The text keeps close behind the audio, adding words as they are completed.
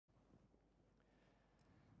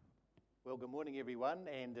Well, good morning, everyone,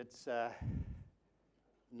 and it's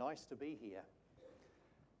nice to be here.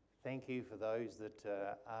 Thank you for those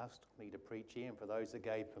that asked me to preach here and for those that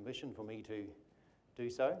gave permission for me to do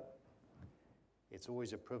so. It's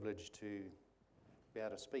always a privilege to be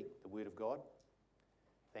able to speak the Word of God.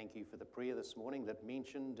 Thank you for the prayer this morning that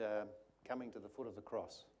mentioned coming to the foot of the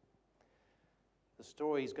cross. The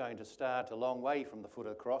story is going to start a long way from the foot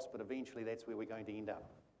of the cross, but eventually that's where we're going to end up.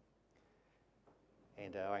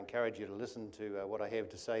 And I encourage you to listen to what I have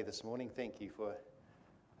to say this morning. Thank you for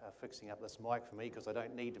fixing up this mic for me, because I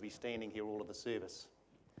don't need to be standing here all of the service.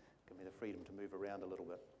 Give me the freedom to move around a little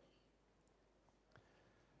bit.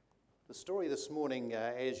 The story this morning,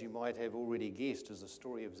 as you might have already guessed, is the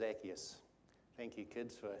story of Zacchaeus. Thank you,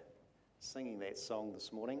 kids, for singing that song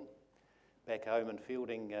this morning. Back home in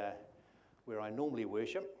Fielding, where I normally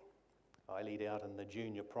worship, I lead out in the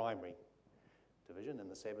junior primary division in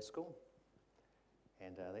the Sabbath school.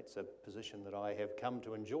 And that's a position that I have come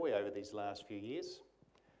to enjoy over these last few years.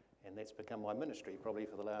 And that's become my ministry probably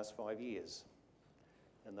for the last 5 years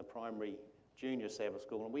in the primary junior Sabbath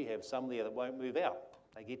school. And we have some there that won't move out.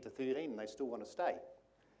 They get to 13 and they still want to stay.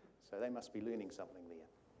 So they must be learning something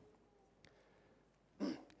there.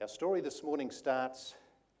 Our story this morning starts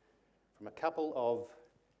from a couple of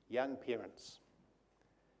young parents.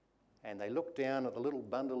 And they look down at the little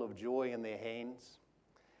bundle of joy in their hands.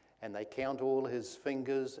 And they count all his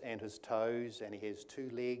fingers and his toes, and he has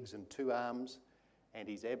 2 legs and 2 arms, and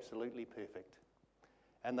he's absolutely perfect.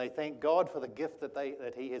 And they thank God for the gift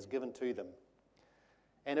that he has given to them.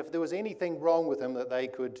 And if there was anything wrong with him that they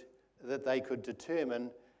could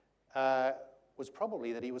determine, was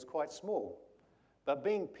probably that he was quite small. But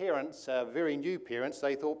being parents, very new parents,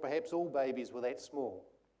 they thought perhaps all babies were that small.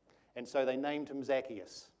 And so they named him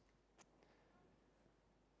Zacchaeus.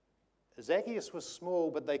 Zacchaeus was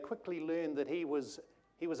small, but they quickly learned that he was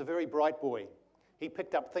a very bright boy. He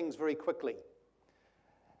picked up things very quickly.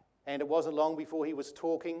 And it wasn't long before he was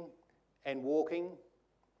talking and walking,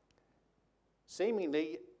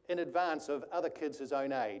 seemingly in advance of other kids his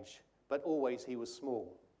own age, but always he was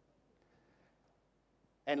small.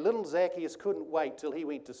 And little Zacchaeus couldn't wait till he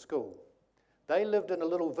went to school. They lived in a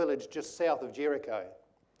little village just south of Jericho,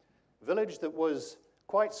 a village that was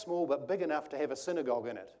quite small but big enough to have a synagogue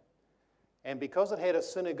in it. And because it had a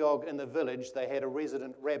synagogue in the village, they had a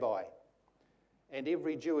resident rabbi. And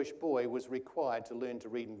every Jewish boy was required to learn to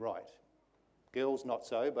read and write. Girls not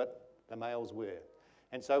so, but the males were.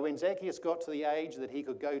 And so when Zacchaeus got to the age that he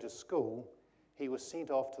could go to school, he was sent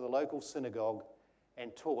off to the local synagogue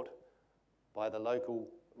and taught by the local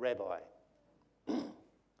rabbi.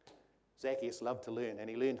 Zacchaeus loved to learn, and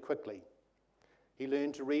he learned quickly. He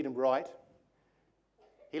learned to read and write.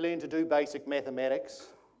 He learned to do basic mathematics.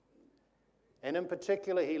 And in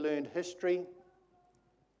particular, he learned history,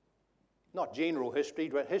 not general history,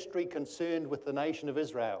 but history concerned with the nation of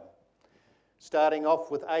Israel. Starting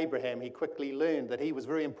off with Abraham, he quickly learned that he was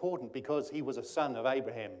very important because he was a son of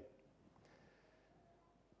Abraham.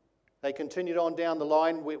 They continued on down the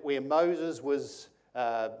line where Moses was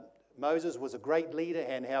a great leader,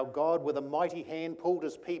 and how God, with a mighty hand, pulled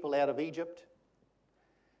his people out of Egypt.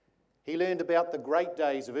 He learned about the great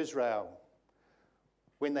days of Israel,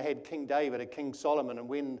 when they had King David and King Solomon, and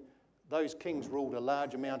when those kings ruled a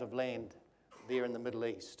large amount of land there in the Middle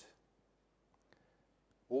East.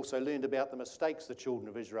 Also learned about the mistakes the children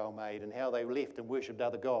of Israel made, and how they left and worshipped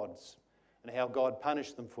other gods, and how God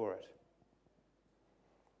punished them for it.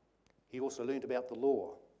 He also learned about the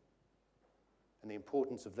law and the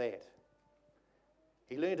importance of that.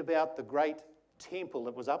 He learned about the great temple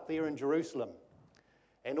that was up there in Jerusalem,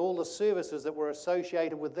 and all the services that were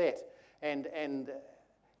associated with that, and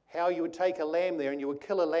how you would take a lamb there and you would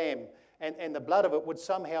kill a lamb, and the blood of it would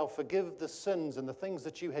somehow forgive the sins and the things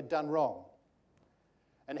that you had done wrong.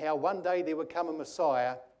 And how one day there would come a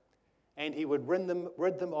Messiah, and he would rid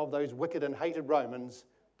them of those wicked and hated Romans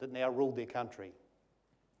that now ruled their country.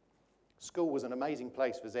 School was an amazing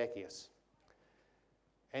place for Zacchaeus.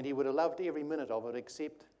 And he would have loved every minute of it,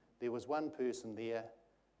 except there was one person there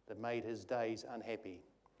that made his days unhappy.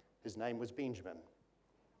 His name was Benjamin,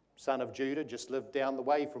 son of Judah, just lived down the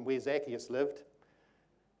way from where Zacchaeus lived.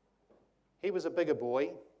 He was a bigger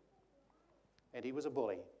boy, and he was a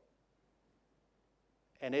bully.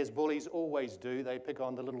 And as bullies always do, they pick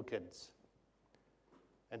on the little kids.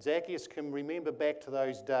 And Zacchaeus can remember back to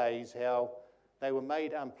those days how they were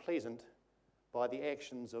made unpleasant by the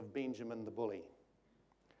actions of Benjamin the bully.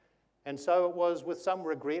 And so it was with some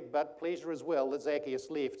regret, but pleasure as well, that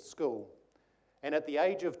Zacchaeus left school. And at the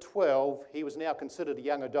age of 12, he was now considered a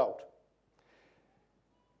young adult.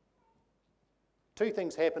 Two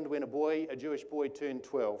things happened when a Jewish boy turned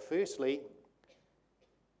 12. Firstly,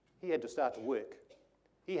 he had to start to work.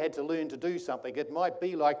 He had to learn to do something. It might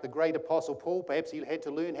be like the great Apostle Paul. Perhaps he had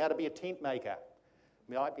to learn how to be a tent maker.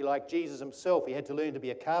 It might be like Jesus himself. He had to learn to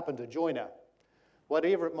be a carpenter, joiner.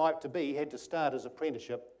 Whatever it might be, he had to start his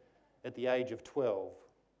apprenticeship at the age of 12.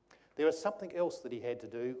 There was something else that he had to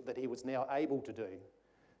do that he was now able to do,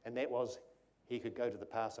 and that was he could go to the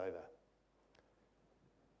Passover.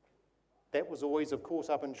 That was always, of course,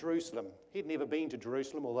 up in Jerusalem. He'd never been to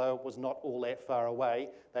Jerusalem, although it was not all that far away.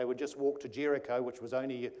 They would just walk to Jericho, which was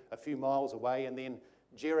only a few miles away, and then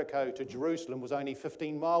Jericho to Jerusalem was only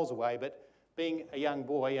 15 miles away. But being a young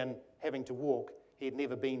boy and having to walk, he had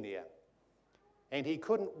never been there. And he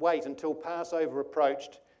couldn't wait until Passover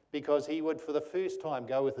approached, because he would, for the first time,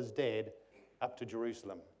 go with his dad up to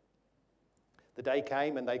Jerusalem. The day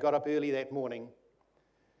came, and they got up early that morning,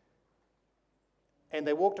 and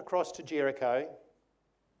they walked across to Jericho.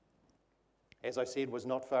 As I said, was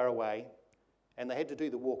not far away, and they had to do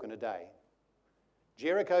the walk in a day.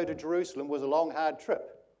 Jericho to Jerusalem was a long, hard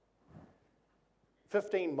trip.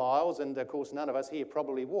 15 miles, and of course none of us here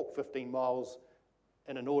probably walk 15 miles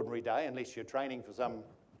in an ordinary day, unless you're training for some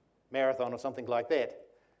marathon or something like that.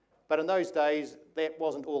 But in those days, that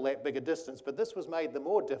wasn't all that big a distance, but this was made the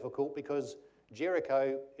more difficult because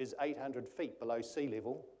Jericho is 800 feet below sea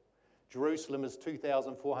level. Jerusalem is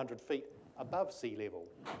 2,400 feet above sea level.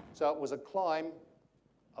 So it was a climb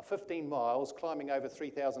of 15 miles, climbing over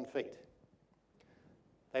 3,000 feet.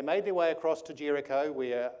 They made their way across to Jericho,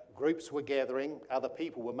 where groups were gathering. Other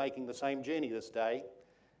people were making the same journey this day.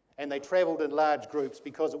 And they travelled in large groups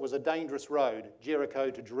because it was a dangerous road. Jericho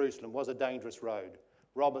to Jerusalem was a dangerous road.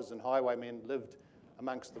 Robbers and highwaymen lived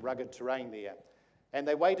amongst the rugged terrain there. And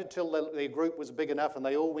they waited till their group was big enough, and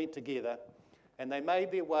they all went together. And they made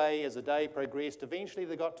their way as the day progressed. Eventually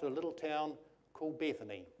they got to a little town called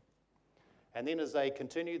Bethany. And then as they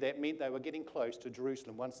continued, that meant they were getting close to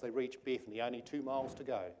Jerusalem once they reached Bethany, only 2 miles to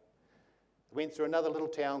go. They went through another little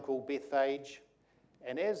town called Bethphage.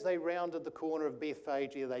 And as they rounded the corner of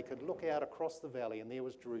Bethphage, they could look out across the valley, and there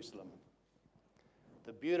was Jerusalem.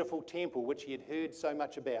 The beautiful temple which he had heard so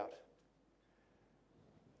much about.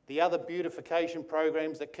 The other beautification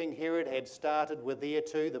programs that King Herod had started were there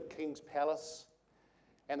too, the king's palace.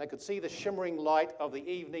 And they could see the shimmering light of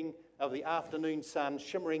the afternoon sun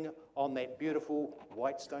shimmering on that beautiful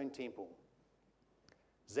white stone temple.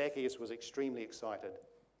 Zacchaeus was extremely excited.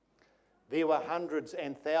 There were hundreds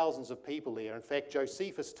and thousands of people there. In fact,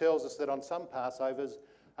 Josephus tells us that on some Passovers,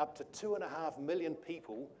 up to 2.5 million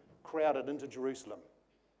people crowded into Jerusalem.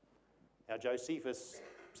 Now, Josephus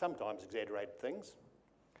sometimes exaggerated things.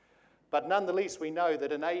 But nonetheless, we know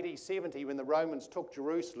that in AD 70, when the Romans took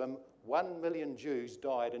Jerusalem, 1 million Jews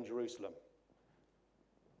died in Jerusalem.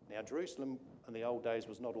 Now, Jerusalem in the old days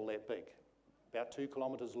was not all that big. About 2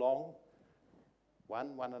 kilometres long,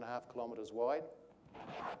 1.5 kilometres wide,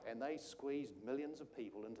 and they squeezed millions of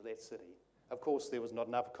people into that city. Of course, there was not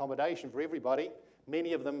enough accommodation for everybody.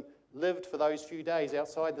 Many of them lived for those few days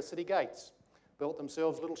outside the city gates, built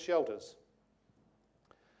themselves little shelters.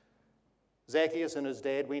 Zacchaeus and his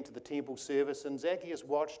dad went to the temple service, and Zacchaeus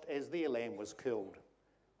watched as their lamb was killed,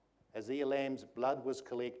 as their lamb's blood was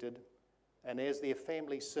collected, and as their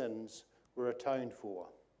family sins were atoned for.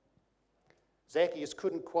 Zacchaeus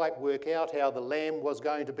couldn't quite work out how the lamb was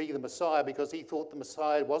going to be the Messiah, because he thought the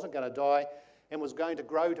Messiah wasn't going to die and was going to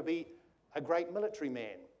grow to be a great military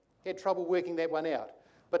man. He had trouble working that one out.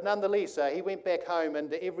 But nonetheless, he went back home,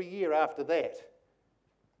 and every year after that,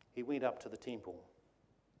 he went up to the temple.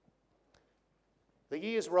 The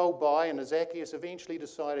years rolled by, and Zacchaeus eventually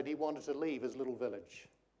decided he wanted to leave his little village.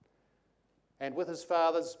 And with his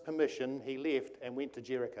father's permission, he left and went to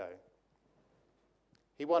Jericho.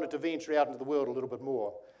 He wanted to venture out into the world a little bit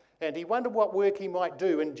more. And he wondered what work he might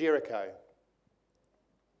do in Jericho.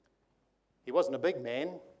 He wasn't a big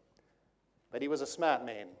man, but he was a smart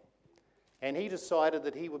man. And he decided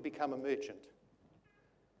that he would become a merchant.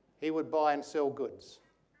 He would buy and sell goods.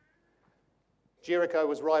 Jericho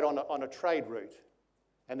was right on a trade route.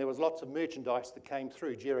 And there was lots of merchandise that came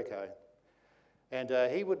through Jericho. And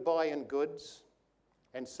he would buy in goods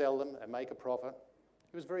and sell them and make a profit.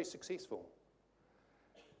 He was very successful.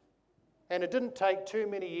 And it didn't take too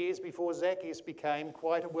many years before Zacchaeus became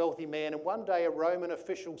quite a wealthy man. And one day a Roman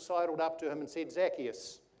official sidled up to him and said,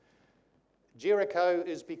 "Zacchaeus, Jericho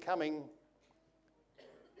is becoming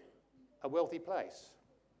a wealthy place.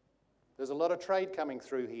 There's a lot of trade coming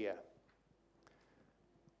through here.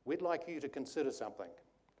 We'd like you to consider something."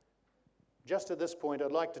 Just at this point,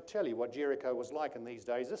 I'd like to tell you what Jericho was like in these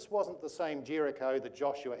days. This wasn't the same Jericho that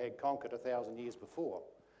Joshua had conquered 1,000 years before.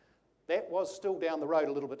 that was still down the road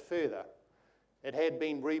a little bit further. It had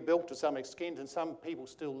been rebuilt to some extent, and some people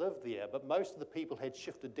still lived there, but most of the people had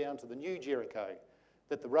shifted down to the new Jericho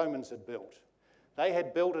that the Romans had built. They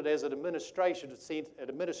had built it as an administrative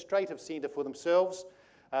centre for themselves,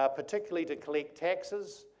 particularly to collect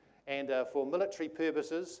taxes and for military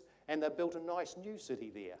purposes, and they built a nice new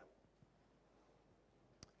city there.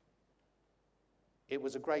 It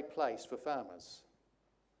was a great place for farmers.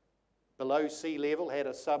 Below sea level, had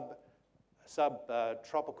a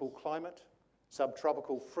subtropical climate.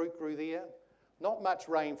 Subtropical fruit grew there. Not much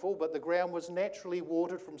rainfall, but the ground was naturally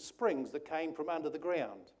watered from springs that came from under the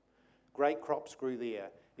ground. Great crops grew there,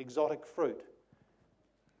 exotic fruit,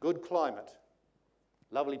 good climate,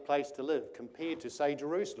 lovely place to live compared to, say,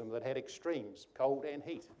 Jerusalem that had extremes, cold and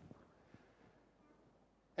heat.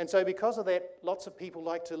 And so because of that, lots of people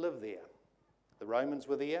liked to live there. The Romans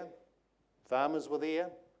were there, farmers were there,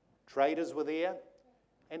 traders were there,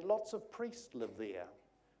 and lots of priests lived there.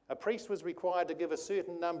 A priest was required to give a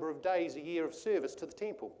certain number of days a year of service to the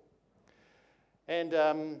temple. And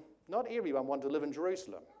not everyone wanted to live in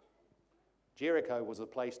Jerusalem. Jericho was the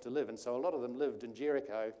place to live, and so a lot of them lived in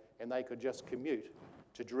Jericho, and they could just commute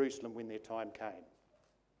to Jerusalem when their time came.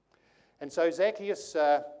 And so Zacchaeus,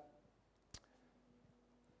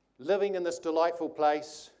 living in this delightful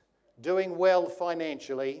place, doing well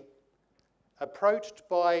financially, approached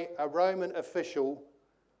by a Roman official,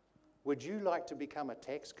 "Would you like to become a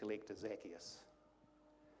tax collector, Zacchaeus?"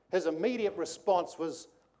 His immediate response was,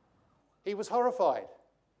 he was horrified.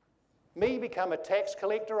 "Me become a tax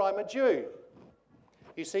collector? I'm a Jew."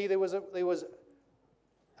 You see, there was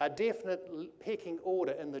a definite pecking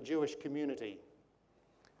order in the Jewish community.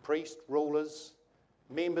 Priests, rulers,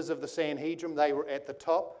 members of the Sanhedrin, they were at the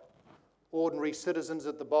top. Ordinary citizens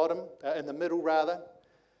at the bottom, in the middle rather.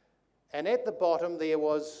 And at the bottom there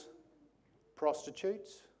was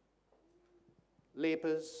prostitutes,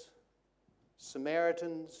 lepers,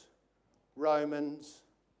 Samaritans, Romans,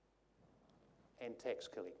 and tax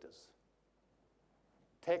collectors.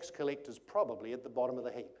 Tax collectors probably at the bottom of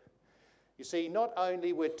the heap. You see, not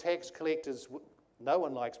only were tax collectors, no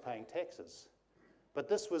one likes paying taxes, but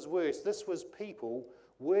this was worse. This was people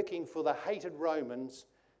working for the hated Romans,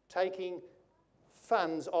 taking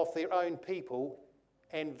funds off their own people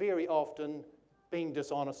and very often being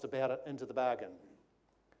dishonest about it into the bargain.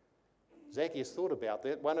 Zacchaeus thought about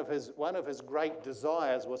that. One of his great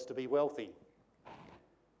desires was to be wealthy.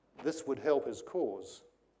 This would help his cause.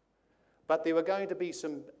 But there were going to be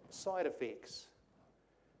some side effects.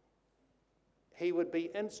 He would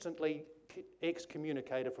be instantly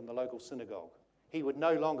excommunicated from the local synagogue. He would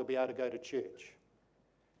no longer be able to go to church.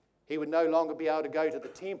 He would no longer be able to go to the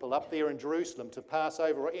temple up there in Jerusalem to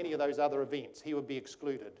Passover or any of those other events. He would be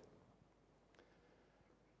excluded.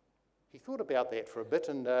 He thought about that for a bit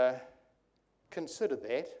and considered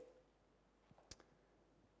that.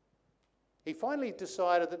 He finally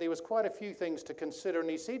decided that there was quite a few things to consider, and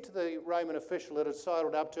he said to the Roman official that had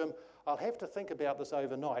sidled up to him, "I'll have to think about this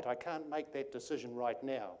overnight. I can't make that decision right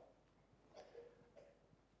now."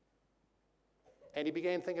 And he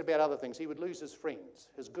began thinking about other things. He would lose his friends.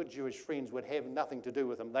 His good Jewish friends would have nothing to do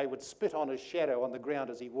with him. They would spit on his shadow on the ground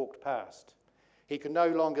as he walked past. He could no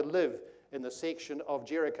longer live in the section of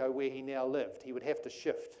Jericho where he now lived. He would have to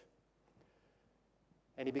shift.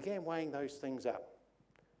 And he began weighing those things up.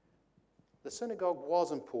 The synagogue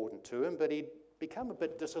was important to him, but he'd become a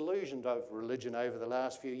bit disillusioned over religion over the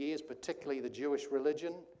last few years, particularly the Jewish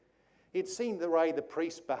religion. He'd seen the way the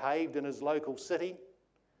priests behaved in his local city.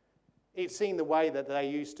 He'd seen the way that they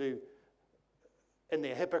used to, in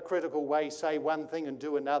their hypocritical way, say one thing and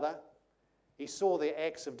do another. He saw their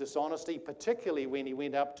acts of dishonesty, particularly when he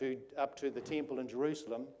went up to the temple in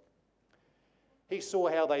Jerusalem. He saw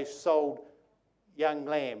how they sold young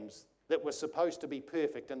lambs that were supposed to be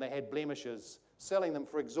perfect and they had blemishes, selling them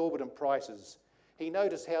for exorbitant prices. He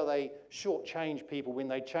noticed how they shortchanged people when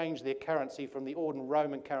they changed their currency from the ordinary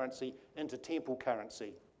Roman currency into temple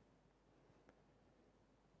currency.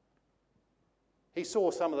 He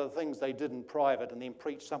saw some of the things they did in private and then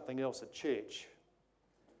preached something else at church.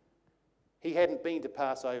 He hadn't been to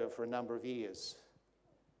Passover for a number of years.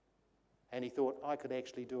 And he thought, I could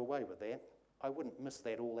actually do away with that. I wouldn't miss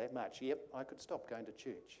that all that much. Yep, I could stop going to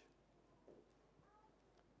church.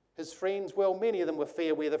 His friends, well, many of them were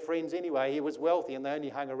fair weather friends anyway. He was wealthy and they only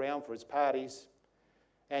hung around for his parties.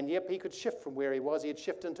 And yep, he could shift from where he was. He'd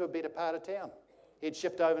shift into a better part of town. He'd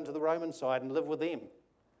shift over into the Roman side and live with them.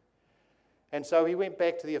 And so he went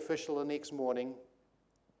back to the official the next morning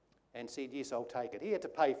and said, yes, I'll take it. He had to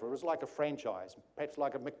pay for it. It was like a franchise, perhaps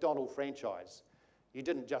like a McDonald's franchise. You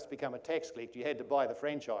didn't just become a tax collector, you had to buy the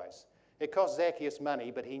franchise. It cost Zacchaeus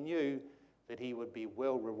money, but he knew that he would be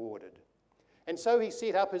well rewarded. And so he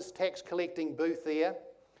set up his tax collecting booth there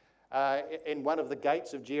in one of the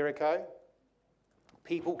gates of Jericho.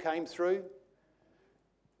 People came through.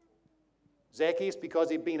 Zacchaeus,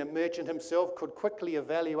 because he'd been a merchant himself, could quickly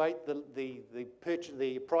evaluate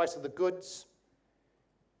the price of the goods.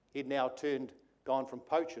 He'd now gone from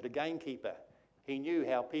poacher to gamekeeper. He knew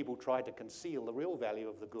how people tried to conceal the real value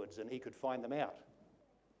of the goods, and he could find them out.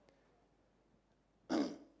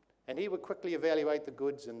 And he would quickly evaluate the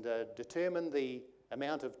goods and determine the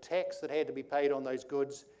amount of tax that had to be paid on those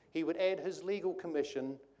goods. He would add his legal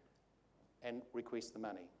commission and request the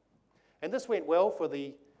money. And this went well for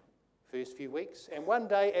the first few weeks. And one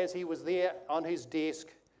day, as he was there on his desk,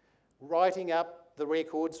 writing up the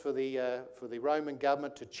records for the Roman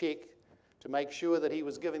government to check, to make sure that he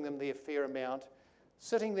was giving them their fair amount,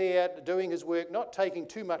 sitting there doing his work, not taking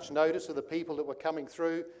too much notice of the people that were coming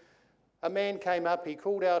through, a man came up. He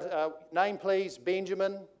called out, name please,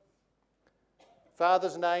 Benjamin,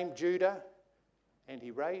 father's name, Judah, and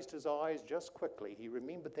he raised his eyes just quickly. He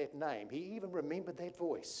remembered that name. He even remembered that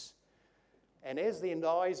voice. And as the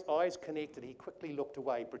eyes connected, he quickly looked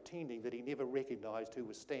away, pretending that he never recognized who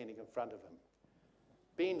was standing in front of him.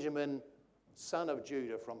 Benjamin, son of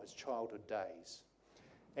Judah from his childhood days.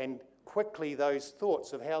 And quickly those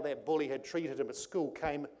thoughts of how that bully had treated him at school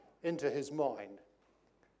came into his mind.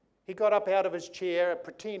 He got up out of his chair,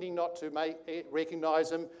 pretending not to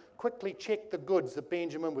recognize him, quickly checked the goods that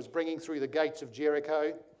Benjamin was bringing through the gates of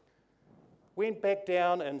Jericho, went back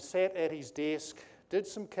down and sat at his desk, did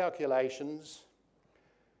some calculations,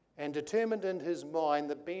 and determined in his mind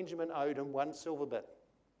that Benjamin owed him 1 silver bit.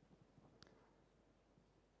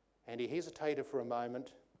 And he hesitated for a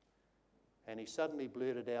moment, and he suddenly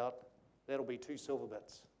blurted out, "That'll be 2 silver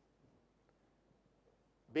bits."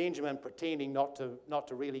 Benjamin, pretending not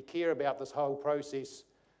to really care about this whole process,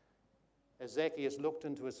 as Zacchaeus looked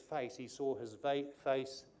into his face, he saw his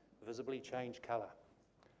face visibly change colour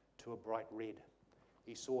to a bright red.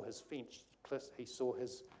 He saw his fists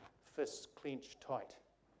clenched tight.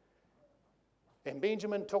 And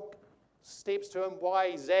Benjamin took steps to him.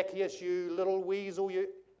 "Why, Zacchaeus, you little weasel, you..."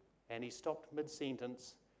 And he stopped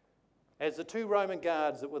mid-sentence. As the 2 Roman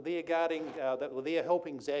guards that were there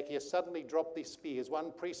helping Zacchaeus suddenly dropped their spears,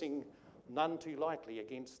 one pressing none too lightly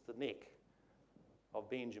against the neck of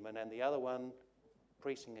Benjamin and the other one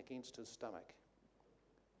pressing against his stomach.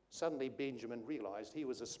 Suddenly Benjamin realised he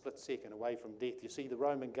was a split second away from death. You see, the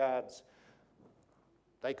Roman guards,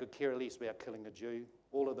 they could care less about killing a Jew.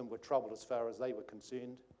 All of them were troubled as far as they were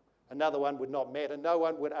concerned. Another one would not matter. No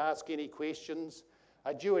one would ask any questions.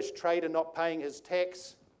 A Jewish trader not paying his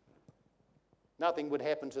tax, nothing would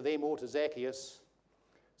happen to them or to Zacchaeus.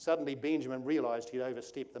 Suddenly Benjamin realised he'd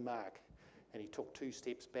overstepped the mark, and he took 2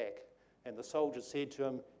 steps back. And the soldiers said to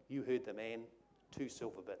him, "You heard the man, 2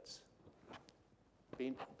 silver bits."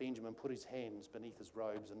 Benjamin put his hands beneath his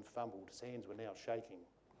robes and fumbled. His hands were now shaking.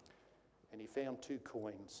 And he found 2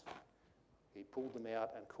 coins. He pulled them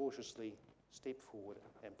out and cautiously stepped forward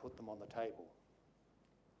and put them on the table.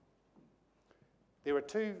 There are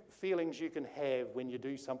 2 feelings you can have when you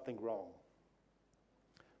do something wrong.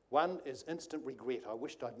 One is instant regret. I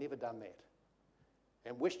wished I'd never done that.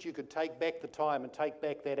 And wished you could take back the time and take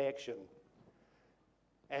back that action.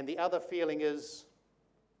 And the other feeling is,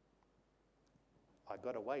 I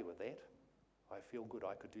got away with that. I feel good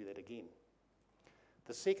I could do that again.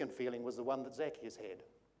 The second feeling was the one that Zacchaeus had.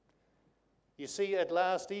 You see, at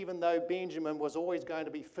last, even though Benjamin was always going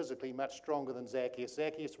to be physically much stronger than Zacchaeus,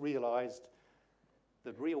 Zacchaeus realised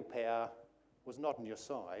that real power was not in your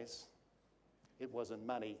size, it was in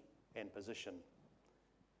money and position.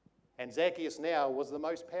 And Zacchaeus now was the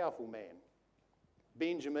most powerful man.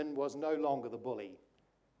 Benjamin was no longer the bully.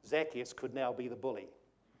 Zacchaeus could now be the bully.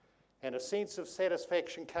 And a sense of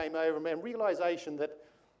satisfaction came over him and realisation that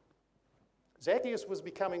Zacchaeus was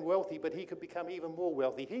becoming wealthy, but he could become even more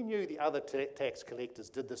wealthy. He knew the other tax collectors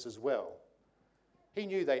did this as well. He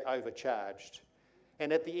knew they overcharged.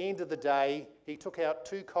 And at the end of the day, he took out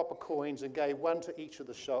 2 copper coins and gave 1 to each of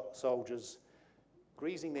the soldiers,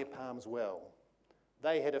 greasing their palms well.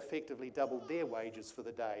 They had effectively doubled their wages for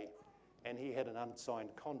the day, and he had an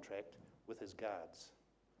unsigned contract with his guards.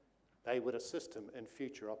 They would assist him in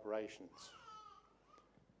future operations.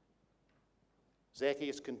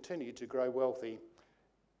 Zacchaeus continued to grow wealthy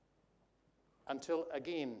until,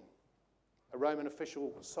 again, a Roman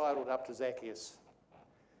official sidled up to Zacchaeus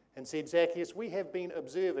and said, "Zacchaeus, we have been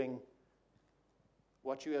observing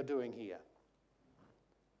what you are doing here.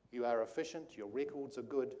 You are efficient, your records are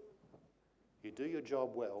good, you do your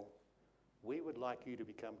job well. We would like you to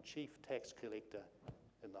become chief tax collector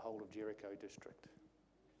in the whole of Jericho district.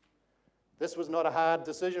 This was not a hard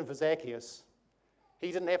decision for Zacchaeus.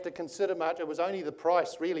 He didn't have to consider much. It was only the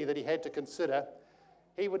price, really, that he had to consider.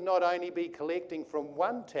 He would not only be collecting from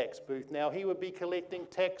one tax booth now, he would be collecting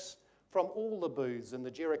tax from all the booths in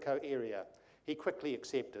the Jericho area. He quickly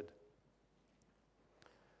accepted.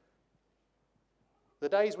 The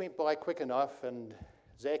days went by quick enough, and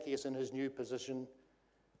Zacchaeus, in his new position,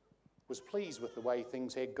 was pleased with the way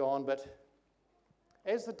things had gone, but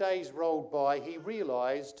as the days rolled by, he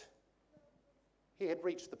realised he had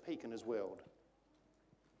reached the peak in his world.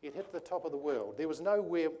 He had hit the top of the world. There was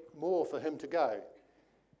nowhere more for him to go.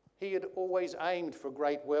 He had always aimed for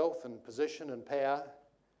great wealth and position and power.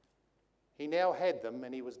 He now had them,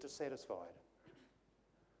 and he was dissatisfied.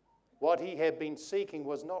 What he had been seeking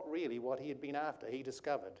was not really what he had been after, he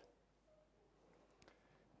discovered.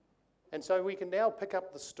 And so we can now pick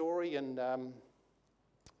up the story in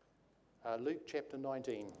Luke chapter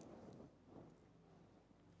 19.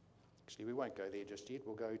 Actually, we won't go there just yet.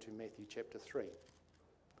 We'll go to Matthew chapter 3.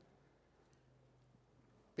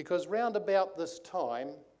 Because round about this time,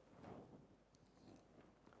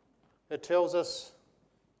 it tells us,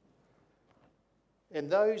 in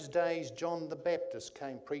those days John the Baptist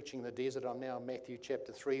came preaching in the desert. I'm now in Matthew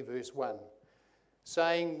chapter 3, verse 1.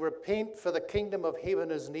 Saying, "Repent, for the kingdom of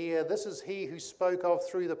heaven is near. This is he who spoke of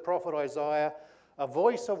through the prophet Isaiah, a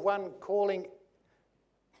voice of one calling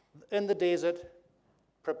in the desert,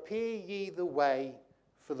 prepare ye the way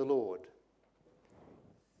for the Lord."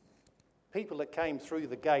 People that came through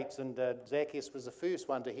the gates, and Zacchaeus was the first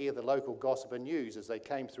one to hear the local gossip and news as they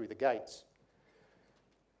came through the gates.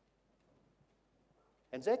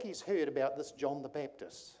 And Zacchaeus heard about this John the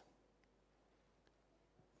Baptist.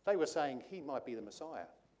 They were saying he might be the Messiah.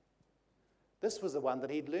 This was the one that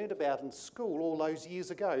he'd learned about in school all those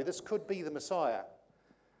years ago. This could be the Messiah.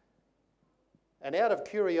 And out of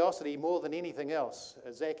curiosity more than anything else,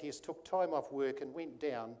 Zacchaeus took time off work and went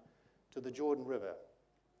down to the Jordan River,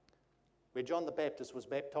 where John the Baptist was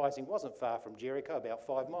baptizing. Wasn't far from Jericho, about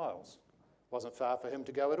 5 miles. Wasn't far for him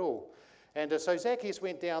to go at all. And so Zacchaeus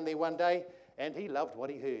went down there one day, and he loved what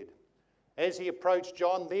he heard. As he approached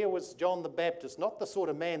John, there was John the Baptist, not the sort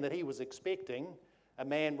of man that he was expecting, a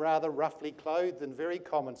man rather roughly clothed in very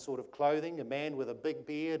common sort of clothing, a man with a big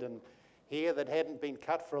beard and hair that hadn't been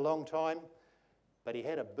cut for a long time, but he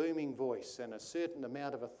had a booming voice and a certain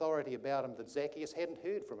amount of authority about him that Zacchaeus hadn't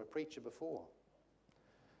heard from a preacher before.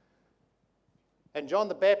 And John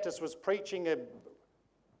the Baptist was preaching a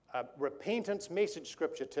repentance message,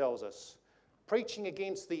 Scripture tells us, preaching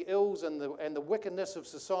against the ills and the wickedness of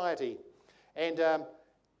society. And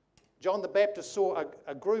John the Baptist saw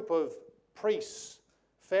a group of priests,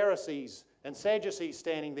 Pharisees, and Sadducees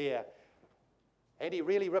standing there, and he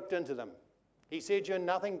really ripped into them. He said, "You're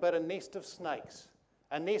nothing but a nest of snakes,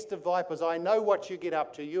 a nest of vipers. I know what you get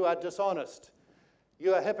up to. You are dishonest.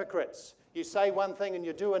 You are hypocrites. You say one thing and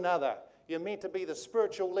you do another. You're meant to be the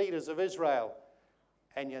spiritual leaders of Israel,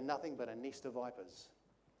 and you're nothing but a nest of vipers."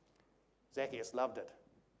 Zacchaeus loved it.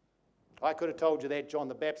 I could have told you that, John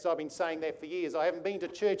the Baptist. I've been saying that for years. I haven't been to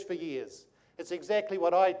church for years. It's exactly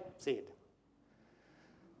what I said.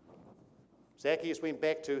 Zacchaeus went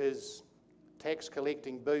back to his tax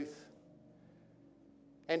collecting booth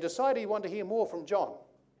and decided he wanted to hear more from John.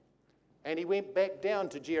 And he went back down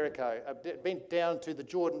to Jericho, went down to the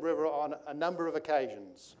Jordan River on a number of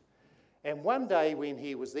occasions. And one day when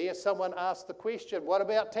he was there, someone asked the question, "What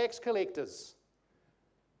about tax collectors?"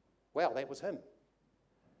 Well, that was him.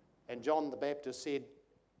 And John the Baptist said,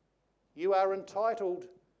 "You are entitled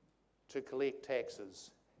to collect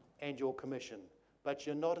taxes and your commission, but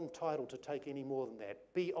you're not entitled to take any more than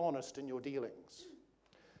that. Be honest in your dealings."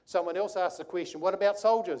 Someone else asked the question, "What about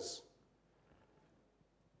soldiers?"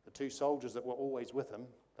 The 2 soldiers that were always with him,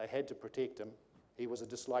 they had to protect him. He was a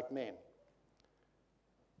disliked man.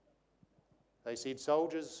 They said,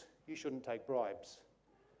 "Soldiers, you shouldn't take bribes.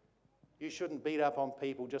 You shouldn't beat up on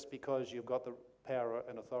people just because you've got the power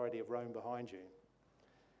and authority of Rome behind you."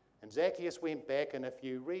 And Zacchaeus went back, and if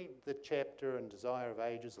you read the chapter in Desire of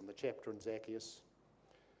Ages and the chapter in Zacchaeus,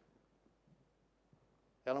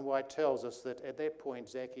 Ellen White tells us that at that point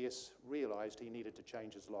Zacchaeus realised he needed to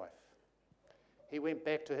change his life. He went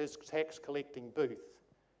back to his tax collecting booth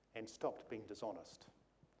and stopped being dishonest.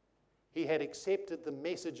 He had accepted the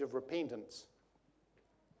message of repentance.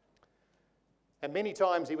 And many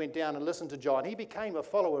times he went down and listened to John. He became a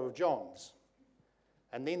follower of John's.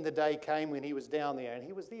 And then the day came when he was down there, and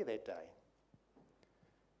he was there that day.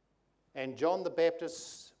 And John the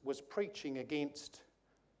Baptist was preaching against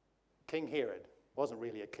King Herod. Wasn't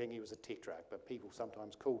really a king, he was a tetrarch, but people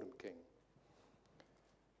sometimes called him king.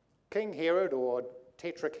 King Herod, or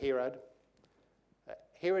Tetrarch Herod,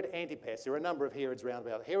 Herod Antipas. There are a number of Herods round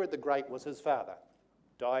about. Herod the Great was his father,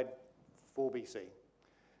 died 4 BC.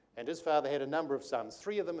 And his father had a number of sons,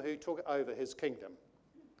 3 of them who took over his kingdom.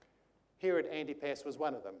 Herod Antipas was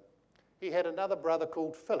one of them. He had another brother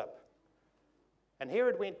called Philip. And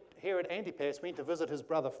Herod Antipas went to visit his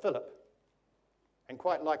brother Philip and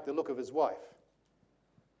quite liked the look of his wife.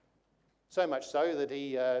 So much so that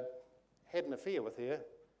he had an affair with her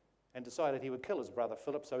and decided he would kill his brother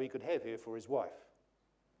Philip so he could have her for his wife.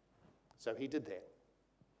 So he did that.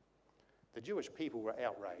 The Jewish people were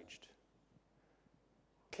outraged.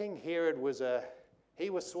 King Herod was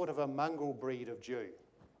sort of a mongrel breed of Jew.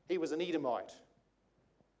 He was an Edomite.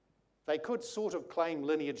 They could sort of claim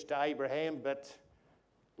lineage to Abraham, but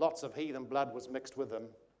lots of heathen blood was mixed with them.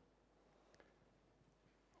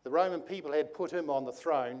 The Roman people had put him on the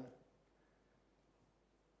throne,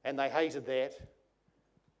 and they hated that.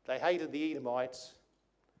 They hated the Edomites.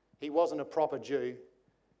 He wasn't a proper Jew,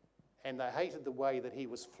 and they hated the way that he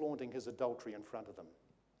was flaunting his adultery in front of them.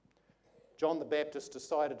 John the Baptist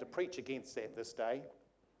decided to preach against that this day,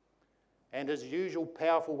 and his usual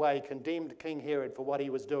powerful way condemned King Herod for what he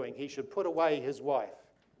was doing. He should put away his wife,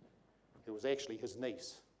 who was actually his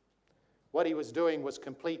niece. What he was doing was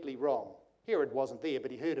completely wrong. Herod wasn't there, but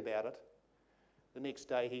he heard about it. The next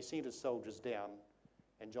day he sent his soldiers down,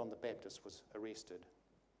 and John the Baptist was arrested.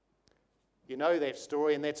 You know that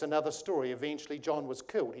story, and that's another story. Eventually John was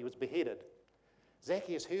killed. He was beheaded.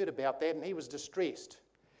 Zacchaeus heard about that, and he was distressed.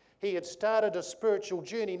 He had started a spiritual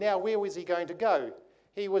journey. Now where was he going to go?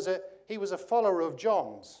 He was a follower of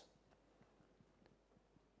John's.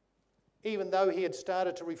 Even though he had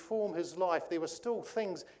started to reform his life, there were still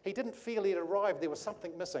things. He didn't feel he had arrived. There was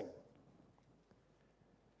something missing.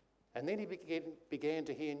 And then he began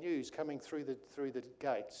to hear news coming through the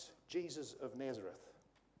gates. Jesus of Nazareth.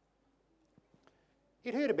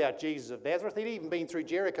 He'd heard about Jesus of Nazareth. He'd even been through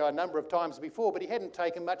Jericho a number of times before, but he hadn't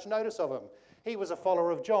taken much notice of him. He was a follower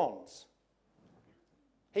of John's.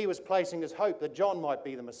 He was placing his hope that John might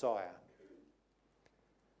be the Messiah.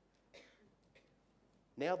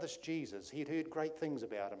 Now this Jesus, he'd heard great things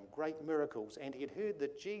about him, great miracles, and he'd heard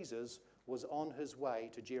that Jesus was on his way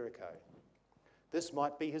to Jericho. This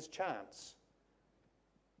might be his chance.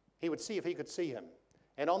 He would see if he could see him.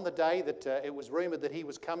 And on the day that it was rumoured that he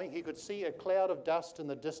was coming, he could see a cloud of dust in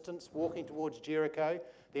the distance walking towards Jericho.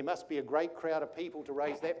 There must be a great crowd of people to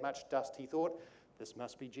raise that much dust, he thought. This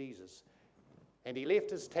must be Jesus. And he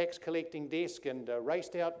left his tax collecting desk and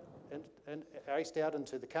raced out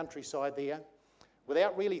into the countryside there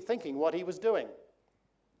without really thinking what he was doing.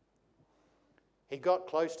 He got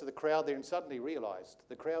close to the crowd there and suddenly realised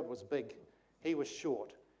the crowd was big. He was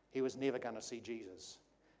short. He was never going to see Jesus.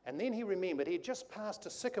 And then he remembered he had just passed a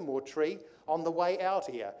sycamore tree on the way out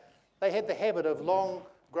here. They had the habit of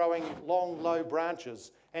growing long, low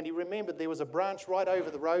branches. And he remembered there was a branch right over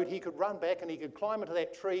the road. He could run back and he could climb into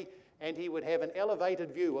that tree and he would have an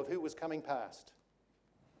elevated view of who was coming past.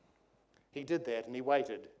 He did that and he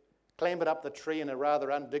waited, clambered up the tree in a rather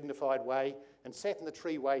undignified way and sat in the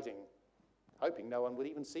tree waiting, hoping no one would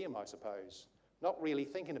even see him, I suppose, not really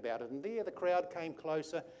thinking about it. And there the crowd came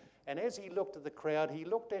closer, and as he looked at the crowd, he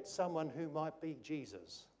looked at someone who might be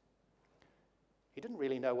Jesus. He didn't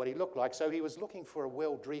really know what he looked like, so he was looking for a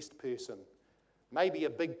well-dressed person, maybe a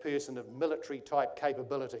big person of military-type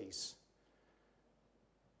capabilities,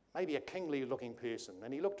 maybe a kingly-looking person.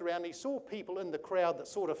 And he looked around and he saw people in the crowd that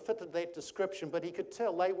sort of fitted that description, but he could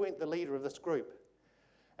tell they weren't the leader of this group.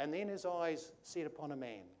 And then his eyes set upon a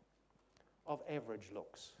man of average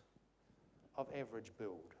looks, of average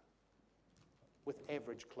build, with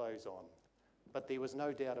average clothes on. But there was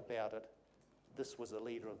no doubt about it, this was the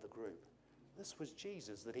leader of the group. This was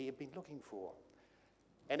Jesus that he had been looking for.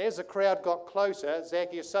 And as the crowd got closer,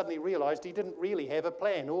 Zacchaeus suddenly realised he didn't really have a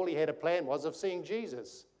plan. All he had a plan was of seeing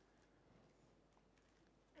Jesus.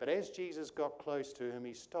 But as Jesus got close to him,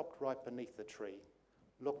 he stopped right beneath the tree,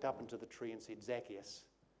 looked up into the tree and said, "Zacchaeus,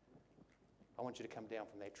 I want you to come down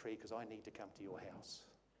from that tree because I need to come to your house."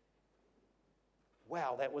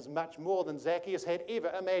 Wow, that was much more than Zacchaeus had ever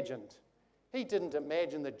imagined. He didn't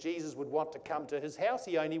imagine that Jesus would want to come to his house.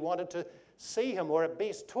 He only wanted to see him or at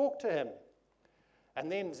best talk to him. And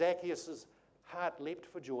then Zacchaeus' heart leapt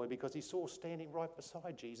for joy because he saw standing right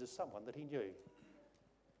beside Jesus someone that he knew.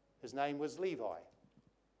 His name was Levi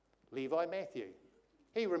Matthew.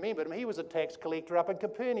 He remembered him. He was a tax collector up in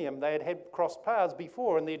Capernaum. They had crossed paths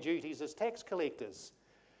before in their duties as tax collectors.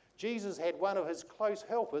 Jesus had one of his close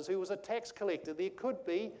helpers who was a tax collector. There could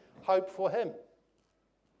be hope for him.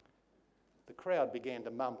 The crowd began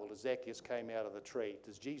to mumble as Zacchaeus came out of the tree.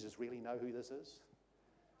 Does Jesus really know who this is?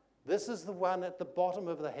 This is the one at the bottom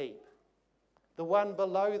of the heap, the one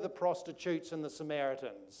below the prostitutes and the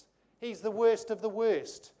Samaritans. He's the worst of the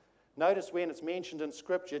worst. Notice when it's mentioned in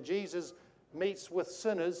Scripture, Jesus meets with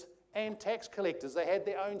sinners and tax collectors. They had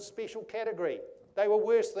their own special category. They were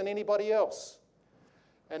worse than anybody else.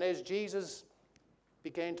 And as Jesus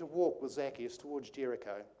began to walk with Zacchaeus towards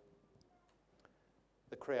Jericho,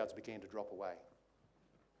 the crowds began to drop away.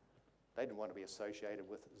 They didn't want to be associated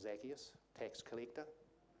with Zacchaeus, tax collector.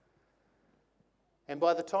 And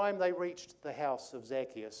by the time they reached the house of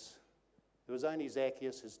Zacchaeus, there was only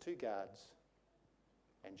Zacchaeus, his 2 guards,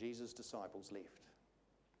 and Jesus' disciples left.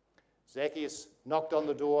 Zacchaeus knocked on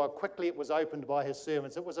the door. Quickly it was opened by his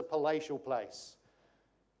servants. It was a palatial place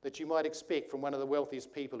that you might expect from one of the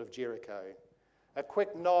wealthiest people of Jericho. A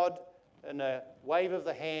quick nod and a wave of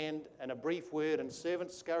the hand and a brief word, and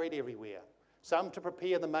servants scurried everywhere. Some to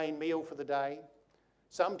prepare the main meal for the day,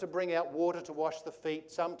 some to bring out water to wash the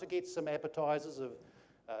feet, some to get some appetizers of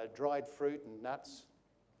dried fruit and nuts.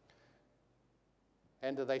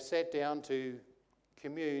 And they sat down to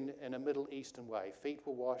commune in a Middle Eastern way. Feet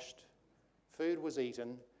were washed, food was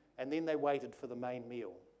eaten, and then they waited for the main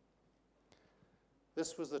meal.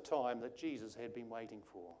 This was the time that Jesus had been waiting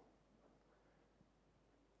for.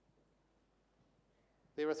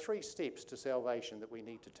 There are 3 steps to salvation that we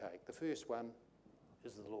need to take. The first one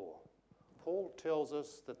is the law. Paul tells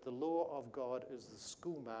us that the law of God is the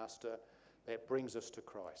schoolmaster that brings us to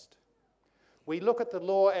Christ. We look at the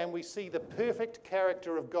law and we see the perfect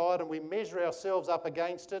character of God and we measure ourselves up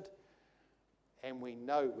against it and we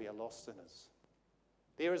know we are lost sinners.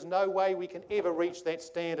 There is no way we can ever reach that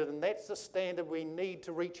standard, and that's the standard we need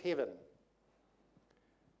to reach heaven.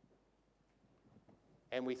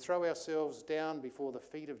 And we throw ourselves down before the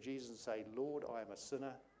feet of Jesus and say, Lord, I am a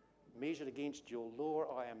sinner. Measured against your law,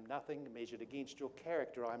 I am nothing. Measured against your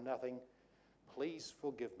character, I am nothing. Please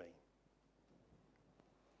forgive me.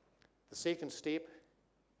 The second step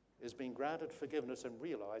is being granted forgiveness and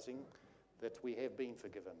realizing that we have been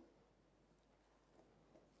forgiven.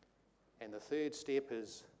 And the third step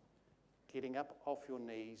is getting up off your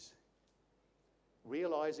knees,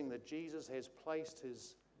 realizing that Jesus has placed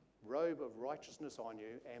his robe of righteousness on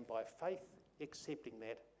you, and by faith accepting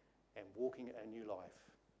that and walking a new life.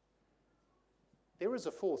 There is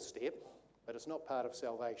a 4th step, but it's not part of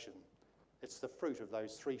salvation. It's the fruit of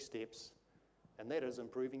those 3 steps, and that is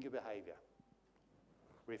improving your behaviour.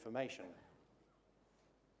 Reformation.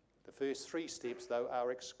 The first 3 steps, though,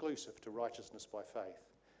 are exclusive to righteousness by faith.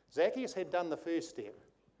 Zacchaeus had done the first step.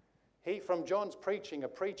 He, from John's preaching, a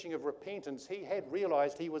preaching of repentance, he had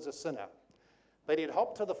realised he was a sinner. But he'd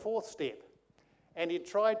hopped to the 4th step, and he'd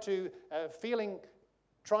tried to,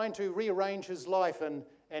 trying to rearrange his life and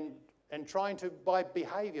trying to, by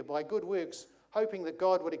behaviour, by good works, hoping that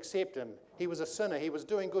God would accept him. He was a sinner. He was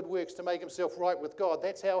doing good works to make himself right with God.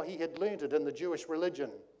 That's how he had learnt it in the Jewish religion.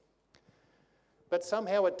 But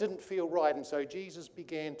somehow it didn't feel right, and so Jesus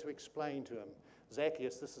began to explain to him,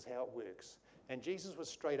 Zacchaeus, this is how it works. And Jesus was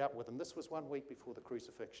straight up with him. This was 1 week before the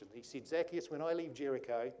crucifixion. He said, Zacchaeus, when I leave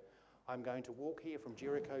Jericho, I'm going to walk here from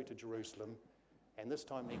Jericho to Jerusalem, and this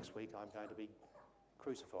time next week I'm going to be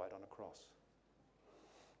crucified on a cross.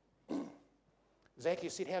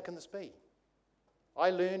 Zacchaeus said, how can this be? I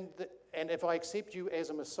learned that, and if I accept you as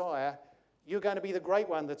a Messiah, you're going to be the great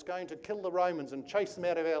one that's going to kill the Romans and chase them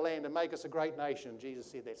out of our land and make us a great nation.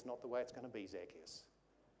 Jesus said, that's not the way it's going to be, Zacchaeus.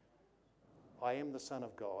 I am the Son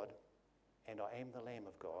of God, and I am the Lamb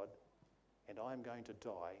of God, and I am going to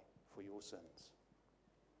die for your sins.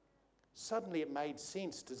 Suddenly it made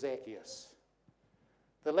sense to Zacchaeus.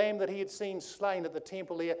 The lamb that he had seen slain at the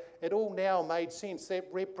temple there, it all now made sense. That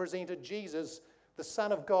represented Jesus, the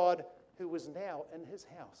Son of God, who was now in his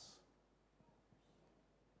house.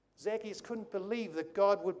 Zacchaeus couldn't believe that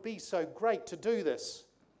God would be so great to do this,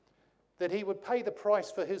 that he would pay the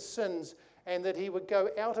price for his sins, and that he would go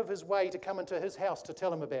out of his way to come into his house to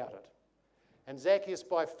tell him about it. And Zacchaeus,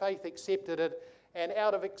 by faith, accepted it, and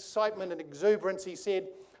out of excitement and exuberance, he said,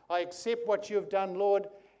 I accept what you have done, Lord,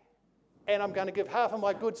 and I'm going to give half of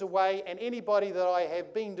my goods away, and anybody that I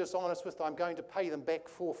have been dishonest with, I'm going to pay them back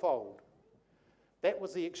 4-fold. That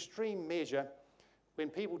was the extreme measure. When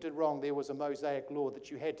people did wrong, there was a Mosaic law that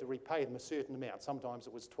you had to repay them a certain amount. Sometimes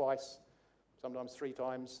it was twice, sometimes 3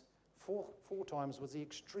 times. Four times was the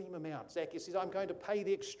extreme amount. Zacchaeus says, I'm going to pay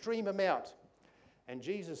the extreme amount. And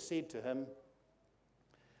Jesus said to him,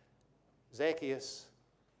 Zacchaeus,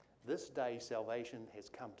 this day salvation has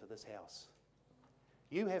come to this house.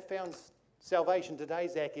 You have found salvation today,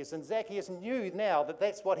 Zacchaeus. And Zacchaeus knew now that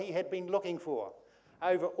that's what he had been looking for.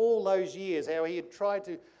 Over all those years, how he had tried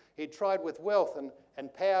with wealth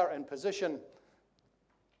and power and position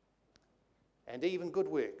and even good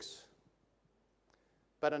works.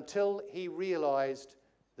 But until he realized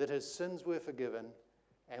that his sins were forgiven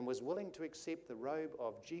and was willing to accept the robe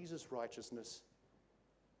of Jesus' righteousness,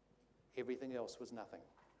 everything else was nothing.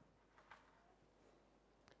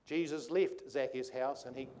 Jesus left Zacchaeus' house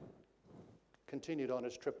and he continued on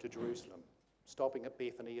his trip to Jerusalem, stopping at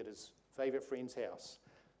Bethany at his favourite friend's house,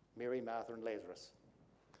 Mary, Martha and Lazarus.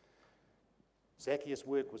 Zacchaeus'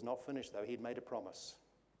 work was not finished though. He'd made a promise.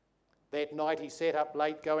 That night he sat up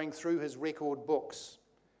late going through his record books,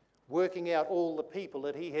 working out all the people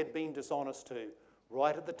that he had been dishonest to.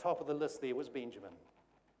 Right at the top of the list there was Benjamin.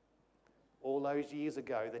 All those years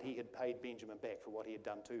ago that he had paid Benjamin back for what he had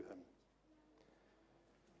done to him.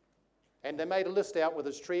 And they made a list out with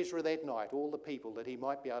his treasurer that night, all the people that he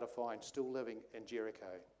might be able to find still living in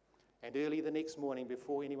Jericho. And early the next morning,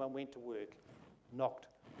 before anyone went to work, knocked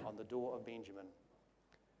on the door of Benjamin.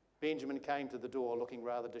 Benjamin came to the door looking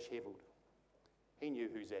rather dishevelled. He knew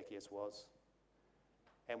who Zacchaeus was,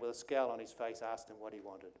 and with a scowl on his face asked him what he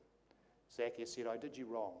wanted. Zacchaeus said, "I did you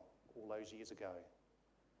wrong all those years ago.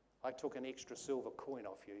 I took an extra silver coin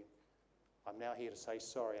off you. I'm now here to say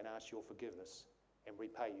sorry and ask your forgiveness and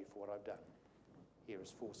repay you for what I've done. Here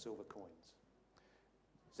is 4 silver coins."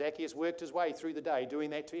 Zacchaeus worked his way through the day,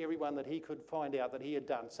 doing that to everyone that he could find out that he had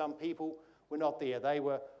done. Some people were not there. They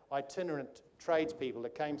were itinerant tradespeople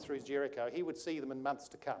that came through Jericho. He would see them in months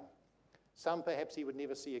to come. Some perhaps he would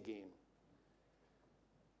never see again.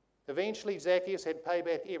 Eventually, Zacchaeus had paid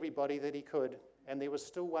back everybody that he could, and there was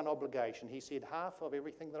still one obligation. He said, "Half of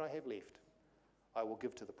everything that I have left, I will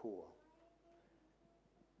give to the poor."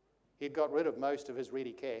 He had got rid of most of his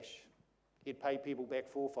ready cash. He had paid people back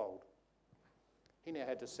 4-fold. He now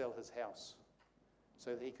had to sell his house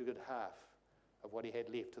so that he could give half of what he had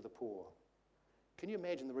left to the poor. Can you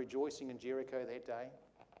imagine the rejoicing in Jericho that day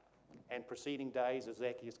and preceding days as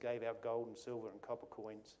Zacchaeus gave out gold and silver and copper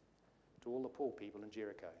coins to all the poor people in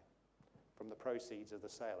Jericho from the proceeds of the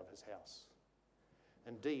sale of his house?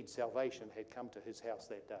 Indeed, salvation had come to his house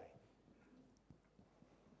that day.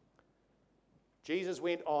 Jesus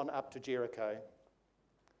went on up to Jericho,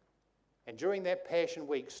 and during that Passion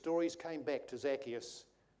Week, stories came back to Zacchaeus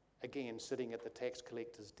again sitting at the tax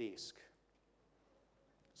collector's desk.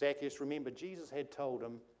 Zacchaeus remembered Jesus had told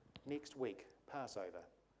him next week, Passover,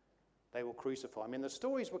 they will crucify him. And the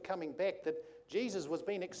stories were coming back that Jesus was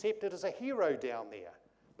being accepted as a hero down there.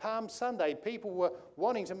 Palm Sunday, people were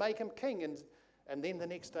wanting to make him king, and then the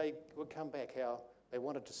next day would come back how they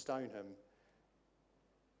wanted to stone him.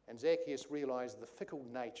 And Zacchaeus realised the fickle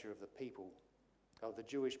nature of the people, of the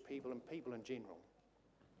Jewish people and people in general.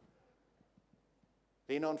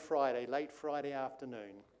 Then on Friday, late Friday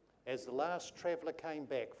afternoon, as the last traveller came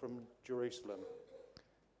back from Jerusalem,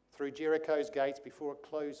 through Jericho's gates before it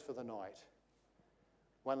closed for the night,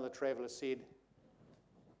 one of the travellers said,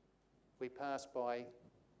 "We passed by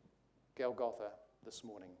Golgotha this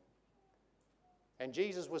morning, and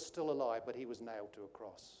Jesus was still alive, but he was nailed to a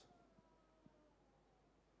cross."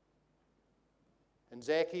 And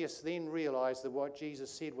Zacchaeus then realised that what Jesus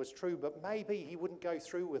said was true, but maybe he wouldn't go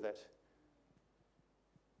through with it.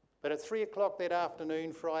 But at 3 o'clock that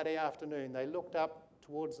afternoon, Friday afternoon, they looked up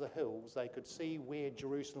towards the hills. They could see where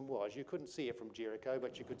Jerusalem was. You couldn't see it from Jericho,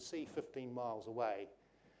 but you could see 15 miles away.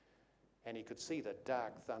 And he could see the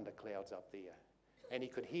dark thunder clouds up there. And he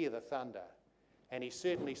could hear the thunder. And he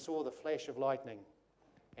certainly saw the flash of lightning.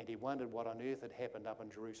 And he wondered what on earth had happened up in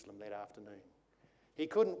Jerusalem that afternoon. He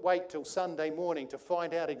couldn't wait till Sunday morning to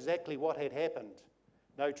find out exactly what had happened.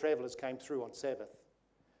 No travellers came through on Sabbath.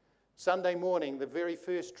 Sunday morning, the very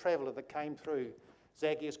first traveller that came through,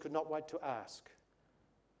 Zacchaeus could not wait to ask,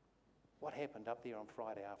 what happened up there on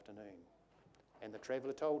Friday afternoon? And the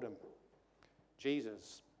traveller told him,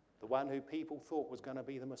 Jesus, the one who people thought was going to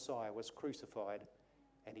be the Messiah, was crucified,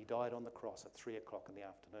 and he died on the cross at 3 o'clock in the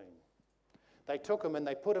afternoon. They took him and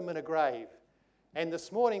they put him in a grave. And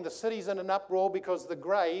this morning the city's in an uproar because the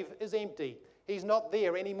grave is empty. He's not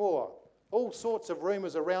there anymore. All sorts of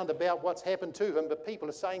rumours around about what's happened to him, but people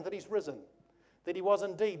are saying that he's risen, that he was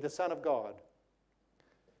indeed the Son of God.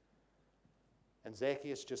 And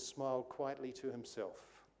Zacchaeus just smiled quietly to himself.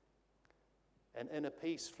 An inner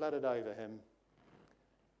peace flooded over him.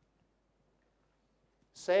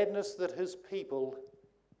 Sadness that his people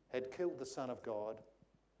had killed the Son of God,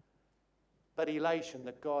 but elation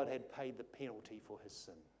that God had paid the penalty for his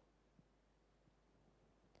sin.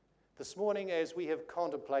 This morning, as we have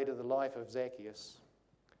contemplated the life of Zacchaeus,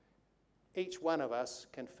 each one of us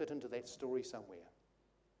can fit into that story somewhere.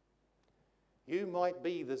 You might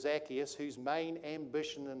be the Zacchaeus whose main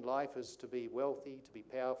ambition in life is to be wealthy, to be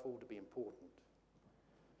powerful, to be important.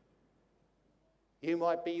 You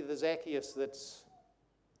might be the Zacchaeus that's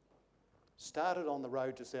started on the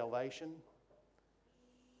road to salvation,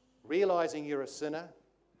 realizing you're a sinner,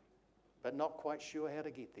 but not quite sure how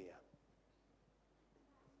to get there.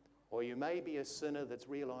 Or you may be a sinner that's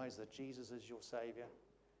realized that Jesus is your Saviour,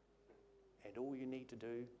 and all you need to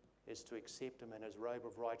do is to accept him in his robe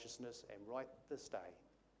of righteousness, and right this day,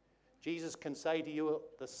 Jesus can say to you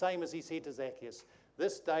the same as he said to Zacchaeus,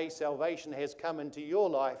 this day salvation has come into your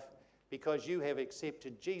life because you have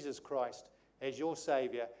accepted Jesus Christ as your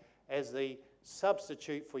Saviour, as the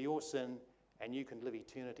substitute for your sin, and you can live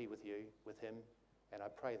eternity with him. And I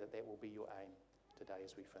pray that that will be your aim today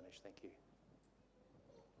as we finish. Thank you.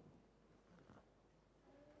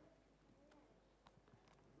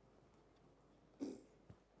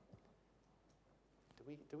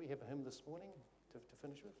 Do we have a hymn this morning to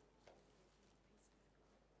finish with?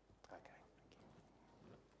 Okay, thank you.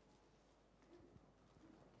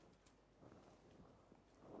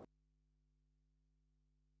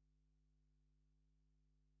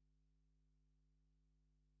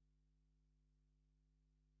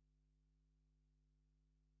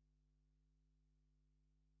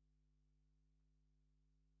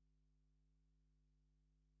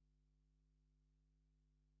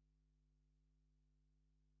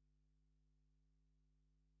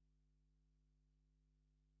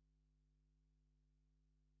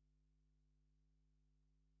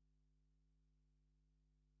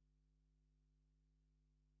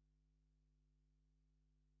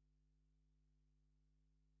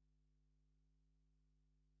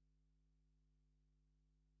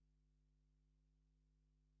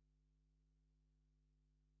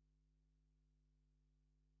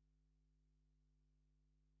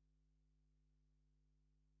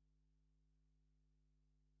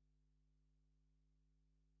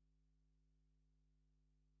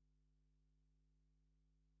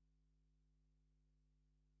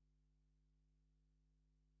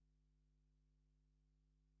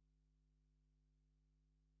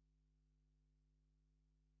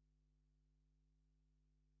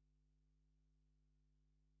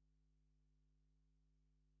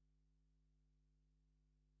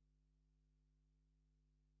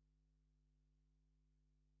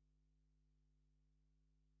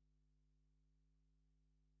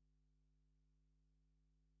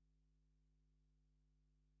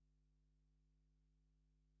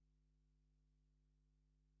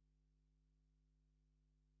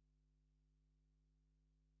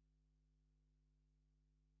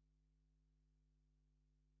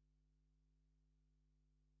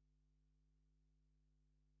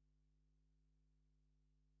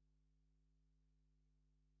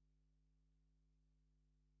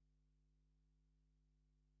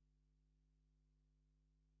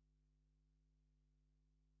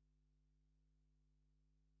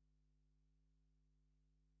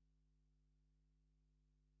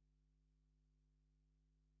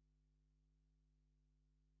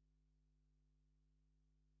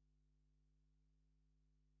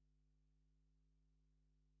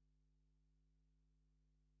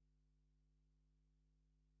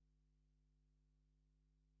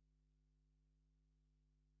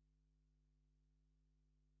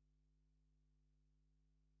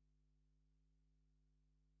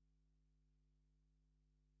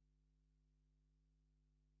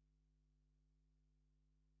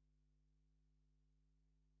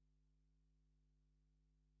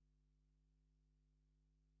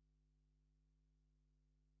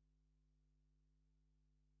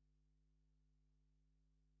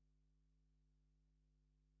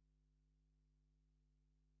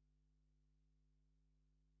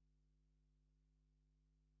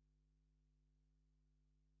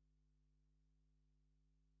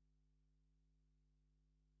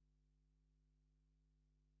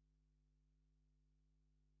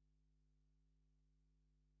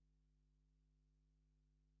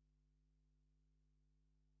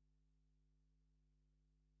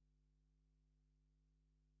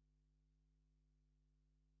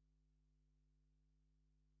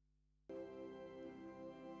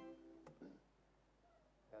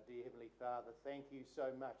 Dear Heavenly Father, thank you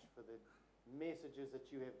so much for the messages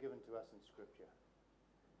that you have given to us in Scripture.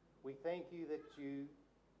 We thank you that you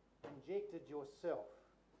injected yourself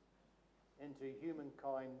into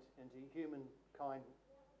humankind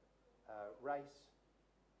race,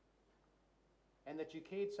 and that you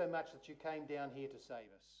cared so much that you came down here to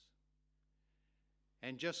save us.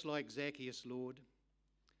 And just like Zacchaeus, Lord,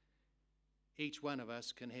 each one of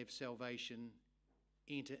us can have salvation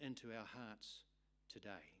enter into our hearts today.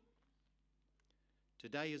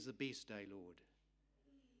 Today is the best day, Lord.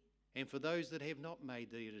 And for those that have not made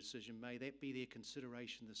their decision, may that be their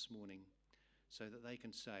consideration this morning, so that they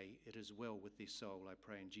can say, "It is well with their soul," I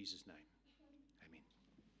pray in Jesus' name.